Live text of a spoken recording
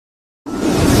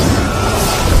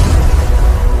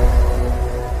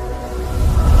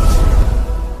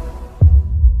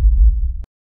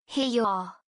you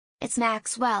all! It's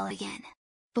Maxwell again.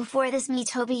 Before this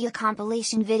Miitopia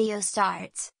compilation video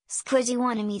starts, Squidgy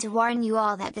wanted me to warn you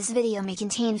all that this video may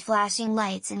contain flashing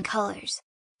lights and colors.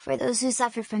 For those who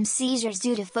suffer from seizures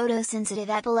due to photosensitive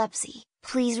epilepsy,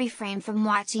 please refrain from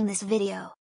watching this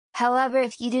video. However,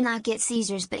 if you do not get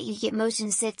seizures but you get motion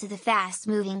sick to the fast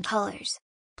moving colors,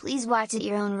 please watch at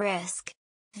your own risk.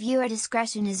 Viewer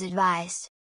discretion is advised.